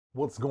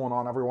What's going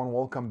on, everyone?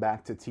 Welcome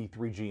back to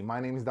T3G. My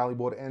name is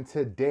Dalibor, and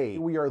today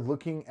we are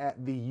looking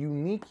at the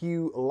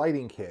UNIQU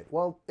lighting kit.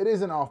 Well, it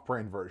is an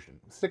off-brand version.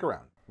 Stick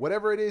around.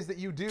 Whatever it is that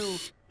you do,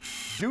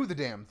 do the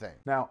damn thing.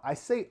 Now, I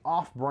say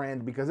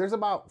off-brand because there's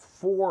about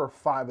 4 or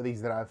 5 of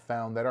these that I've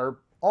found that are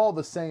all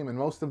the same, and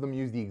most of them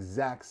use the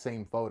exact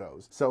same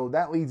photos. So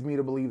that leads me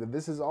to believe that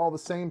this is all the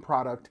same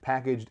product,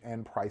 packaged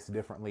and priced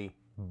differently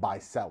by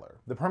seller.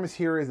 The premise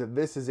here is that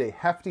this is a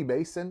hefty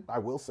basin. I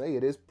will say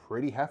it is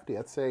pretty hefty.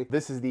 I'd say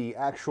this is the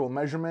actual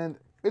measurement.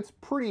 It's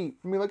pretty,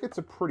 it's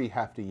a pretty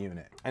hefty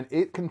unit. And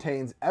it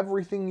contains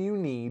everything you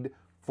need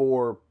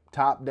for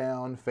top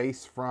down,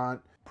 face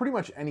front, pretty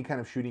much any kind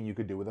of shooting you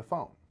could do with a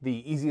phone.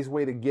 The easiest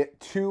way to get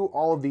to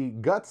all of the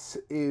guts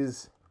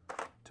is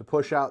to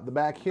push out the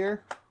back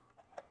here.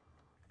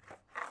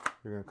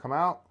 You're gonna come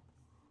out,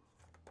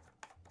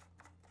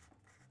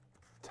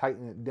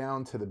 tighten it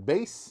down to the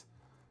base,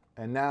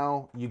 and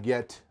now you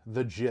get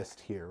the gist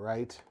here,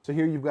 right? So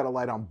here you've got a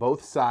light on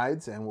both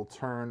sides, and we'll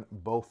turn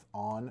both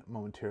on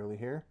momentarily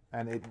here.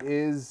 And it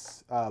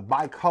is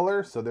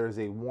bi-color, so there's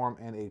a warm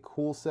and a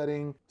cool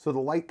setting. So the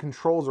light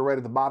controls are right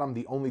at the bottom,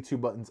 the only 2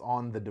 buttons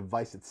on the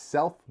device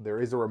itself.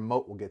 There is a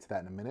remote, we'll get to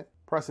that in a minute.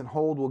 Press and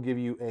hold will give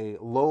you a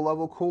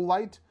low-level cool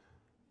light.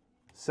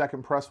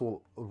 Second press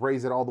will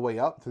raise it all the way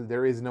up, so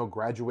there is no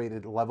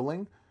graduated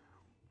leveling.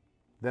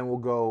 Then we'll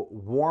go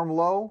warm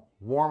low,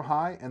 warm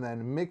high, and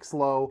then mix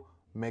low,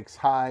 mix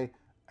high,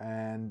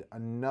 and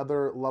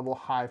another level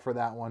high for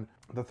that one.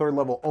 The third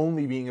level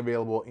only being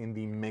available in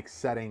the mix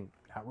setting.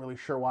 Not really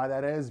sure why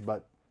that is,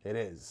 but it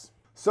is.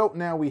 So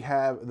now we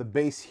have the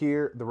base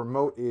here. The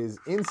remote is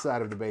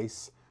inside of the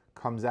base,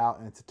 comes out,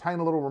 and it's a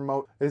tiny little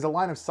remote. It is a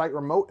line of sight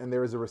remote, and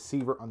there is a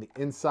receiver on the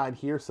inside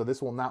here, so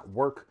this will not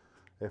work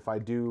if I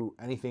do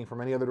anything from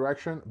any other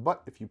direction,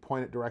 but if you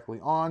point it directly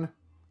on,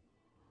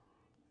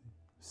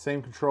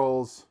 same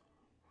controls,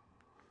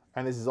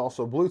 and this is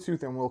also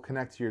Bluetooth and will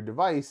connect to your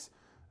device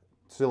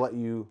to let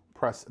you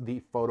press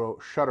the photo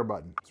shutter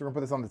button. So we're gonna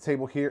put this on the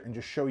table here and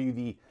just show you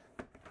the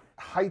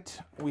height.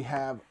 We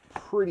have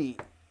pretty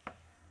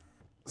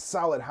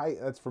solid height.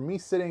 That's for me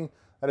sitting,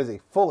 that is a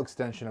full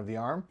extension of the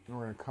arm. And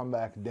we're gonna come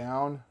back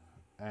down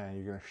and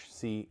you're gonna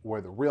see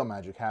where the real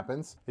magic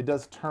happens. It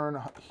does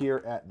turn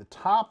here at the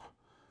top,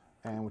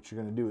 and what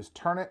you're gonna do is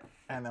turn it,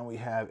 and then we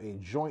have a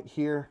joint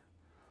here.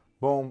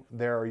 Boom,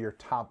 there are your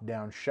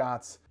top-down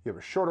shots. You have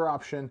a shorter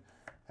option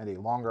and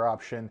a longer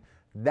option.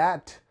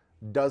 That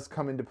does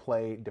come into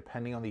play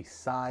depending on the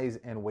size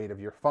and weight of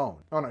your phone.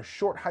 On a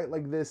short height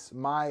like this,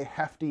 my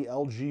hefty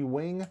LG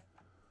Wing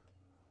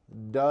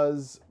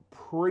does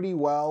pretty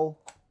well.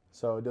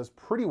 So it does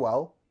pretty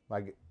well.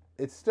 Like,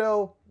 it's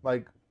still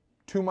like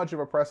too much of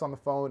a press on the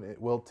phone,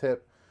 it will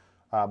tip.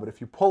 But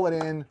if you pull it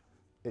in,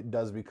 it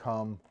does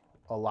become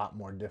a lot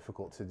more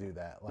difficult to do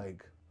that.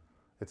 Like,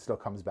 it still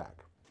comes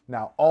back.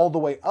 Now, all the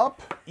way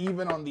up,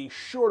 even on the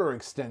shorter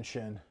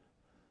extension,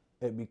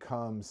 it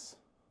becomes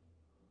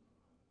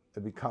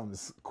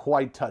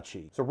quite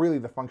touchy. So really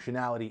the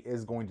functionality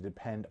is going to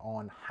depend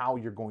on how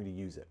you're going to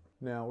use it.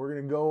 Now we're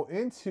gonna go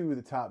into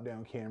the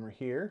top-down camera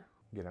here.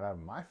 Get it out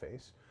of my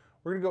face.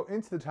 We're gonna go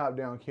into the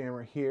top-down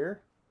camera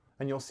here,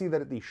 and you'll see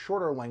that at the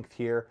shorter length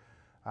here,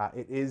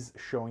 it is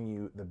showing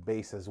you the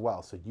base as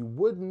well. So you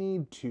would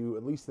need to,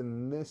 at least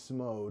in this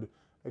mode,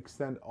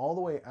 extend all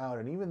the way out,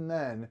 and even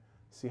then,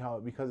 see how,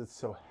 because it's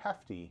so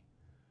hefty,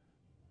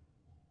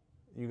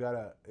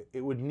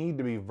 it would need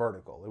to be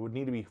vertical. It would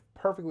need to be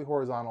perfectly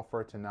horizontal for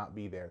it to not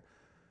be there.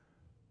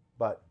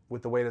 But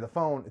with the weight of the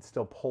phone, it's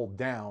still pulled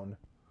down.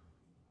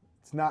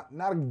 It's not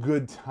a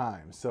good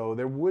time. So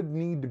there would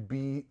need to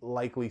be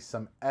likely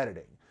some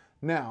editing.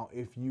 Now,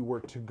 if you were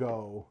to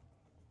go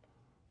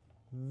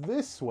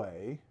this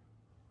way,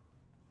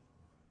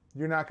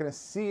 you're not gonna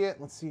see it.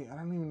 Let's see, I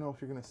don't even know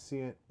if you're gonna see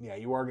it. Yeah,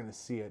 you are gonna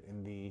see it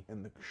in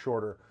the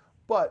shorter,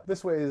 but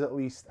this way is at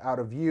least out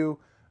of view,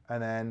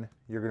 and then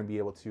you're gonna be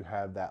able to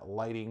have that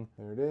lighting.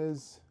 There it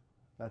is,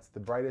 that's the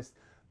brightest.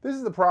 This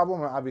is the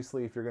problem,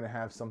 obviously, if you're gonna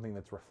have something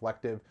that's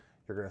reflective,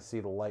 you're gonna see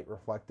the light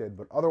reflected,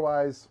 but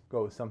otherwise,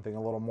 go with something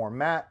a little more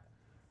matte,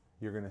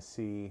 you're gonna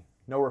see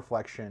no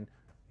reflection.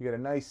 You get a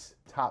nice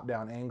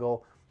top-down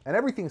angle, and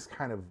everything's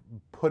kind of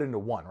put into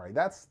one, right?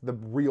 That's the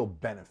real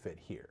benefit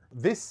here.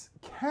 This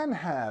can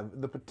have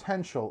the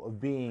potential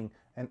of being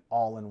an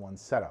all-in-one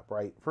setup,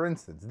 right? For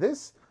instance,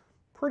 this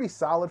pretty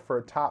solid for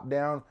a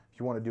top-down. If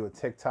you want to do a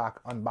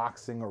TikTok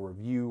unboxing or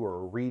review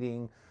or a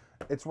reading,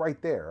 it's right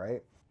there,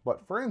 right?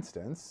 But for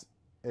instance,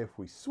 if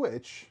we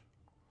switch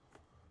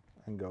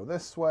and go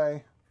this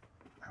way,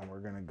 and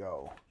we're gonna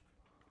go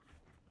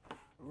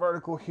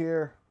vertical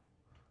here.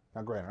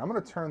 Now granted, I'm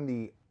gonna turn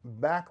the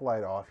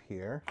backlight off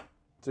here.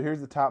 So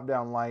here's the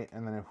top-down light,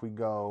 and then if we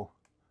go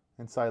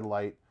inside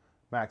light,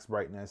 max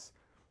brightness,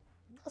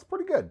 that's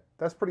pretty good.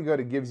 That's pretty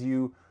good. It gives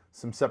you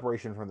some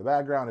separation from the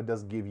background. It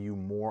does give you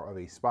more of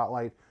a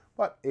spotlight,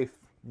 but if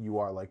you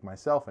are like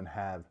myself and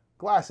have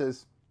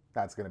glasses,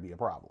 that's gonna be a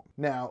problem.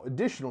 Now,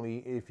 additionally,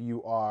 if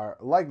you are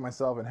like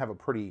myself and have a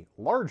pretty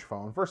large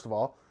phone, first of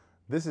all,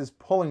 this is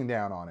pulling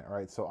down on it,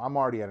 right? So I'm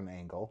already at an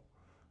angle.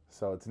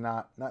 So it's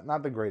not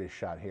the greatest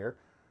shot here.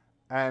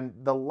 And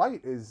the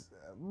light is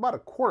about a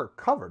quarter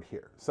covered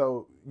here.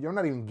 So you're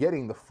not even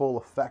getting the full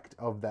effect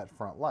of that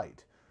front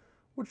light,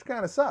 which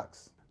kind of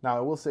sucks. Now,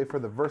 I will say for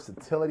the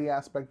versatility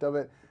aspect of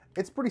it,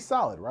 it's pretty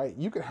solid, right?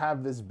 You could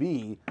have this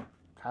be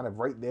kind of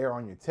right there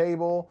on your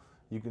table.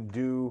 You can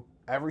do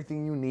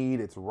everything you need.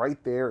 It's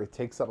right there. It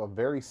takes up a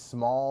very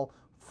small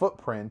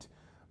footprint,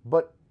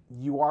 but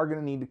you are going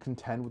to need to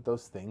contend with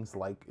those things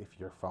like if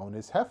your phone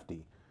is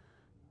hefty.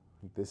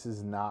 This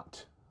is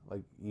not,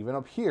 like, even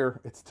up here,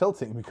 it's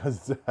tilting because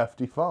it's a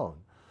hefty phone.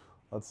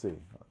 Let's see.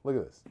 Look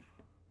at this.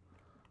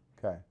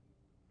 Okay.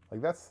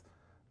 Like,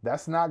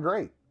 that's not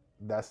great.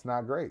 That's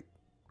not great.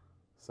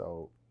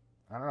 So,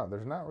 I don't know.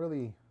 There's not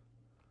really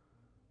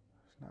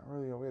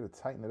a way to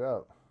tighten it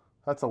up.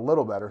 That's a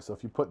little better. So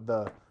if you put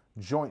the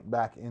joint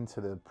back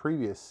into the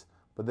previous,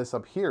 but this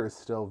up here is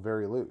still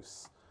very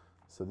loose.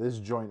 So this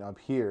joint up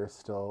here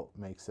still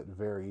makes it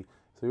very,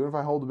 so even if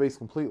I hold the base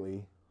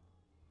completely,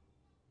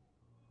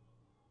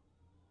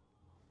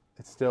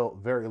 it's still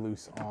very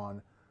loose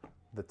on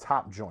the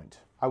top joint.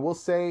 I will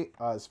say,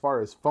 as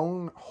far as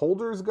phone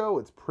holders go,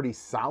 it's pretty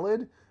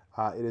solid.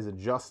 It is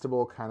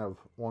adjustable kind of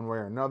one way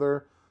or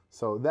another.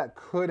 So that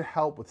could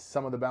help with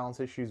some of the balance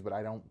issues, but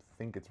I don't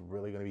think it's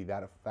really going to be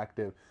that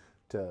effective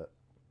to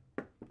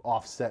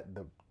offset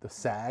the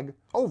sag.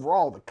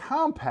 Overall, the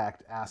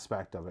compact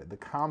aspect of it, the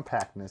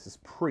compactness is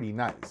pretty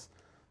nice.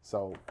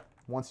 So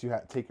once you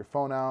take your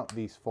phone out,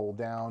 these fold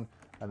down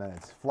and then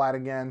it's flat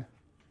again.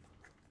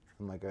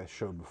 And like I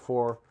showed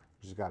before,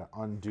 you just got to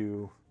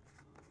undo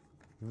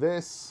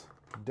this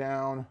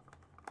down.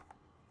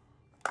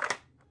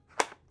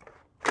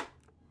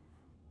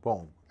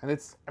 Boom. And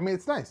it's, I mean,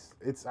 it's nice.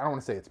 It's, I don't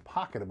want to say it's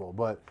pocketable,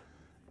 but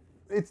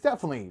it's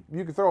definitely,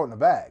 you can throw it in a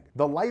bag.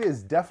 The light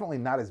is definitely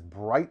not as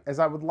bright as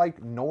I would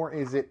like, nor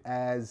is it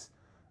as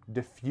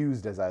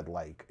diffused as I'd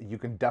like. You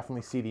can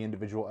definitely see the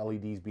individual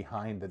LEDs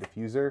behind the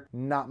diffuser.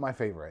 Not my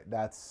favorite.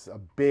 That's a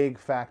big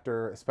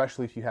factor,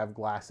 especially if you have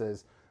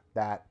glasses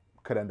that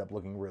could end up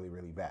looking really,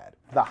 really bad.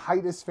 The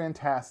height is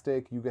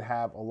fantastic. You could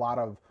have a lot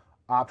of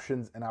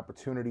options and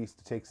opportunities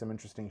to take some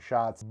interesting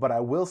shots, but I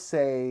will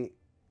say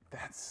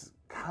that's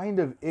kind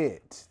of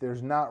it.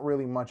 There's not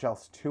really much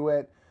else to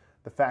it.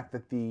 The fact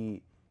that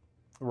the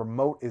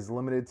remote is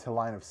limited to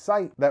line of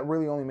sight, that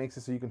really only makes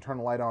it so you can turn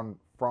the light on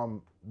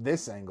from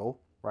this angle,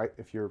 right?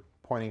 If you're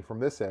pointing from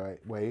this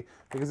way,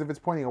 because if it's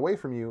pointing away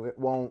from you, it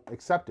won't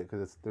accept it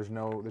because there's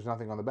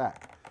nothing on the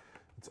back.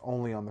 It's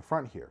only on the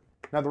front here.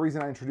 Now, the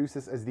reason I introduced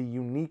this as the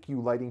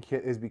UNIQU lighting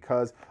kit is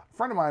because a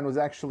friend of mine was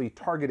actually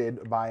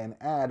targeted by an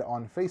ad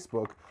on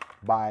Facebook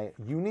by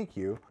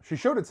UNIQU. She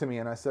showed it to me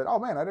and I said, oh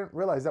man, I didn't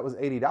realize that was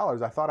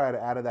 $80. I thought I had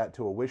added that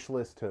to a wish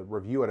list to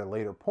review at a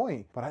later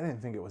point, but I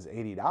didn't think it was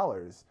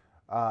 $80.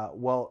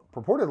 Well,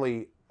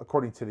 purportedly,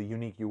 according to the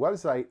UNIQU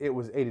website, it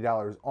was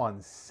 $80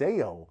 on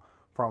sale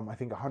from, I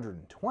think,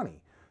 $120.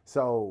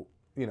 So,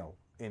 you know,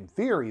 in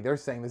theory, they're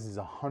saying this is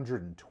a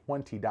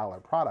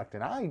 $120 product,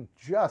 and I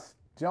just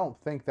don't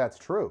think that's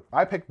true.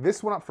 I picked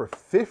this one up for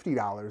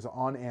 $50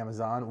 on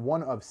Amazon,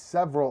 one of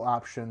several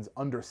options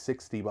under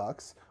 60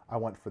 bucks. I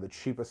went for the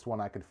cheapest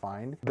one I could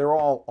find. They're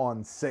all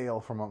on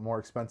sale from a more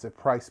expensive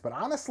price, but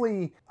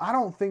honestly, I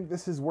don't think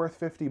this is worth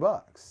 50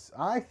 bucks.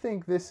 I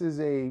think this is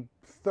a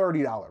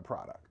 $30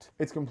 product.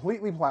 It's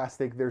completely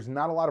plastic. There's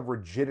not a lot of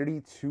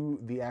rigidity to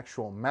the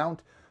actual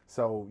mount,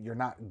 so you're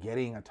not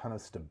getting a ton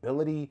of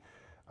stability.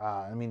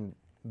 I mean,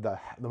 the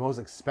most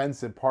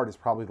expensive part is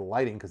probably the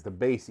lighting, because the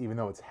base, even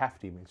though it's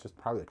hefty, I mean, it's just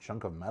probably a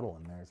chunk of metal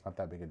in there. It's not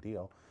that big a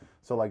deal.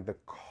 So like the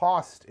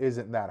cost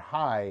isn't that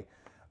high,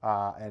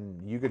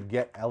 and you could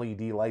get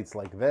LED lights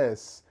like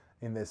this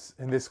in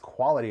this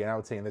quality, and I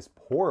would say in this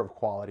poor of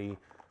quality,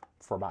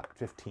 for about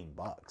 15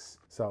 bucks.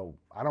 So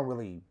I don't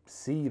really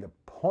see the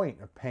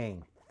point of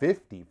paying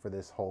 50 for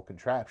this whole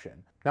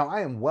contraption. Now,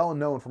 I am well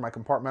known for my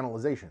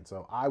compartmentalization,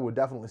 so I would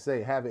definitely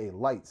say have a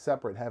light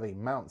separate, have a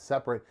mount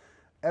separate.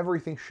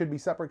 Everything should be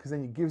separate because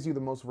then it gives you the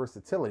most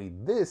versatility.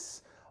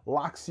 This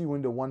locks you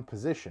into one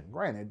position.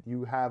 Granted,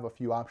 you have a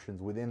few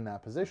options within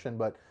that position,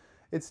 but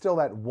it's still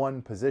that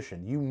one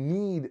position. You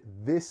need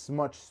this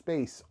much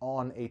space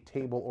on a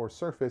table or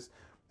surface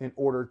in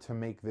order to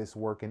make this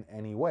work in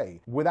any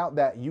way. Without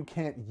that, you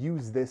can't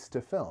use this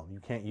to film. You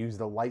can't use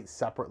the light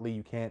separately.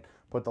 You can't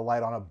put the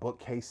light on a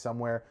bookcase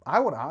somewhere. I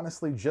would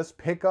honestly just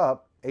pick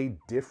up a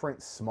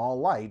different small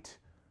light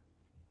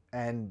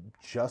and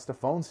just a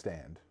phone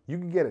stand. You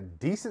can get a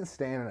decent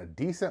stand and a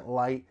decent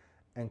light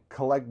and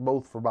collect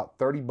both for about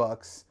 30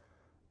 bucks.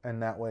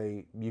 And that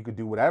way you could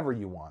do whatever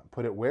you want,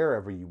 put it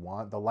wherever you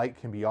want. The light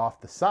can be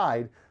off the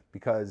side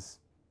because,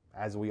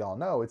 as we all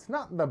know, it's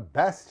not the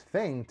best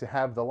thing to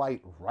have the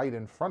light right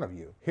in front of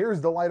you.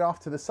 Here's the light off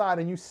to the side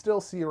and you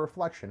still see a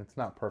reflection. It's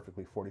not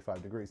perfectly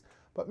 45 degrees.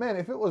 But man,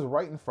 if it was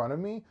right in front of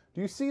me,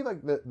 do you see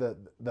like the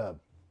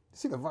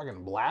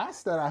fucking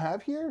blast that I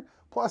have here?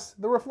 Plus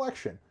the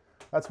reflection.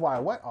 That's why I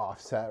went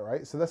offset,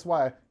 right? So that's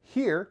why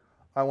here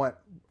I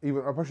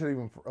pushed it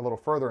even a little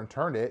further and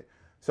turned it.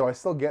 So I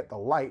still get the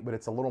light, but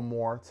it's a little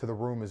more to the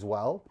room as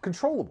well.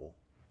 Controllable.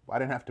 I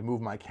didn't have to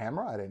move my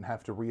camera. I didn't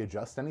have to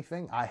readjust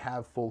anything. I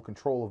have full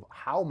control of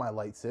how my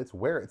light sits,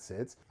 where it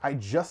sits. I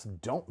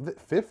just don't,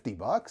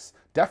 $50?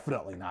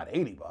 Definitely not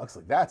 $80.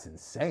 Like, that's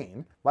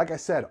insane. Like I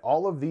said,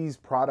 all of these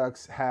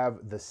products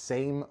have the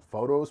same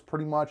photos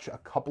pretty much. A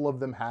couple of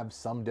them have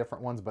some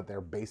different ones, but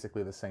they're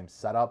basically the same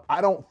setup.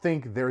 I don't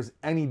think there's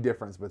any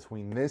difference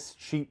between this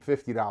cheap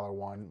 $50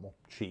 one, well,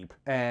 cheap,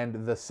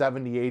 and the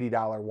 $70,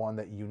 $80 one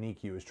that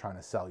UNIQU is trying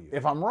to sell you.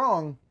 If I'm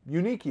wrong,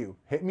 UNIQU,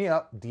 hit me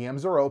up.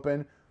 DMs are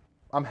open.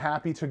 I'm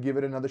happy to give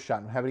it another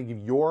shot. I'm happy to give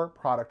your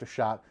product a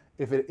shot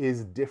if it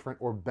is different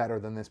or better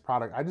than this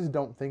product. I just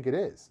don't think it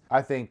is.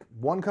 I think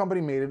one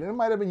company made it, and it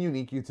might have been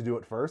UNIQU to do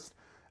it first,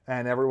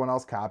 and everyone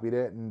else copied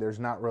it, and there's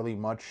not really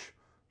much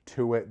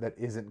to it that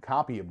isn't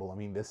copyable. I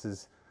mean, this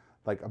is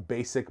like a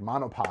basic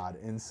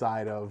monopod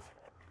inside of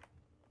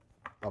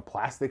a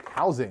plastic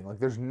housing. Like,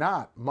 there's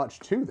not much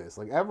to this.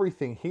 Like,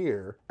 everything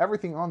here,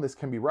 everything on this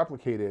can be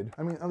replicated.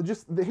 I mean,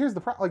 here's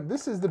the problem. Like,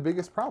 this is the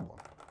biggest problem.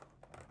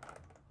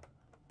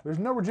 There's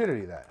no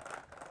rigidity to that.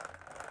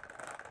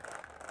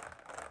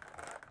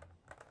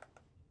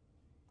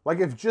 Like,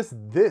 if just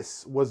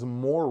this was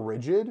more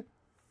rigid,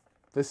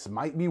 this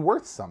might be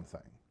worth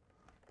something.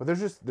 But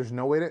there's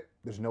no way to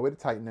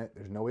tighten it.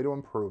 There's no way to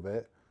improve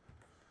it.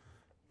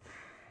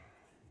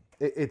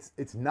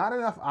 It's not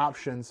enough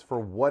options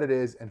for what it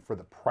is and for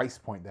the price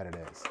point that it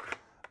is.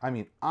 I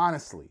mean,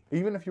 honestly,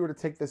 even if you were to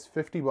take this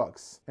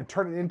 $50 and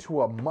turn it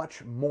into a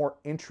much more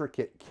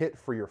intricate kit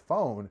for your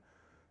phone,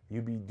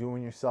 you'd be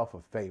doing yourself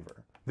a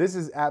favor. This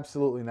is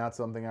absolutely not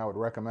something I would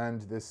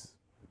recommend.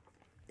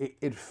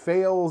 It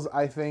fails,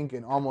 I think,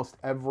 in almost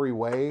every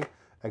way,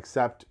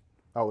 except,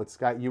 oh, it's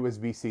got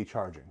USB-C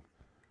charging.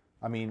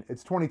 I mean,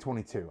 it's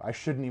 2022. I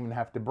shouldn't even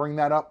have to bring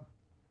that up,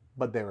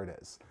 but there it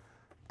is.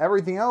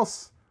 Everything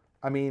else,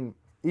 I mean,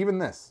 even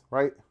this,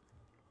 right?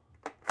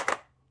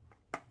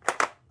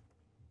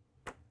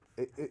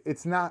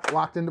 It's not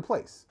locked into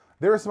place.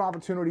 There are some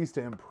opportunities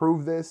to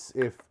improve this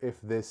if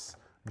this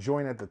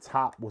joint at the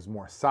top was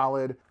more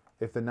solid,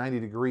 if the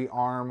 90-degree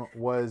arm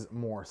was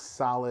more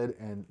solid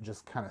and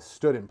just kind of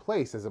stood in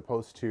place as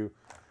opposed to,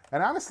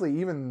 and honestly,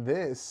 even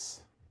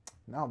this,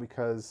 no,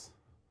 because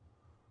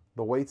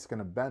the weight's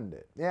gonna bend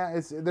it. Yeah,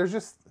 there's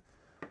just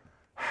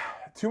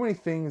too many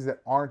things that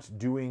aren't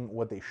doing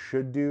what they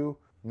should do.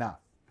 Now,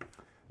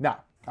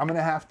 I'm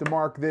gonna have to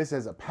mark this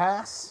as a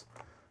pass.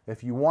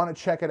 If you want to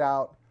check it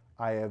out,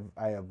 I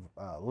have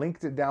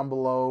linked it down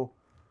below.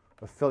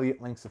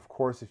 Affiliate links, of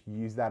course. If you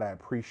use that, I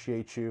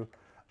appreciate you.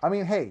 I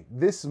mean, hey,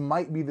 this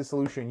might be the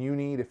solution you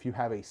need if you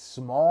have a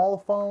small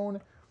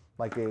phone,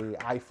 like a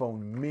iPhone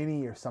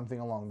mini or something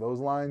along those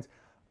lines.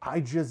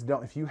 I just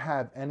don't, if you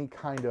have any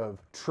kind of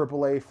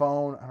AAA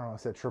phone, I don't know, I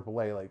said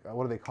AAA, like,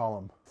 what do they call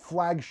them?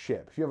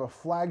 Flagship. If you have a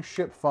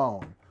flagship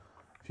phone,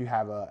 if you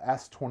have a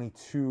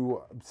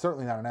S22,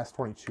 certainly not an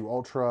S22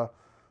 Ultra,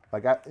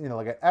 like, you know,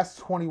 like an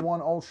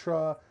S21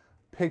 Ultra,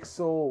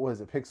 Pixel, what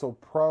is it, Pixel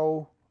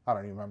Pro? I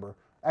don't even remember.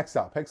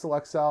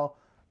 Pixel XL.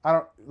 I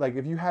don't, like,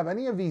 if you have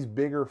any of these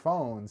bigger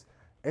phones,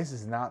 this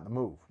is not the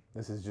move.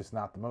 This is just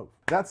not the move.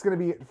 That's going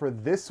to be it for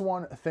this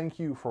one. Thank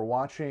you for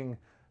watching.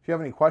 If you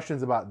have any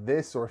questions about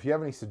this, or if you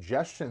have any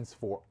suggestions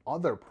for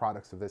other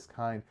products of this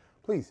kind,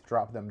 please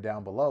drop them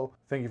down below.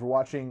 Thank you for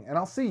watching, and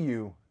I'll see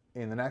you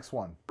in the next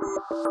one.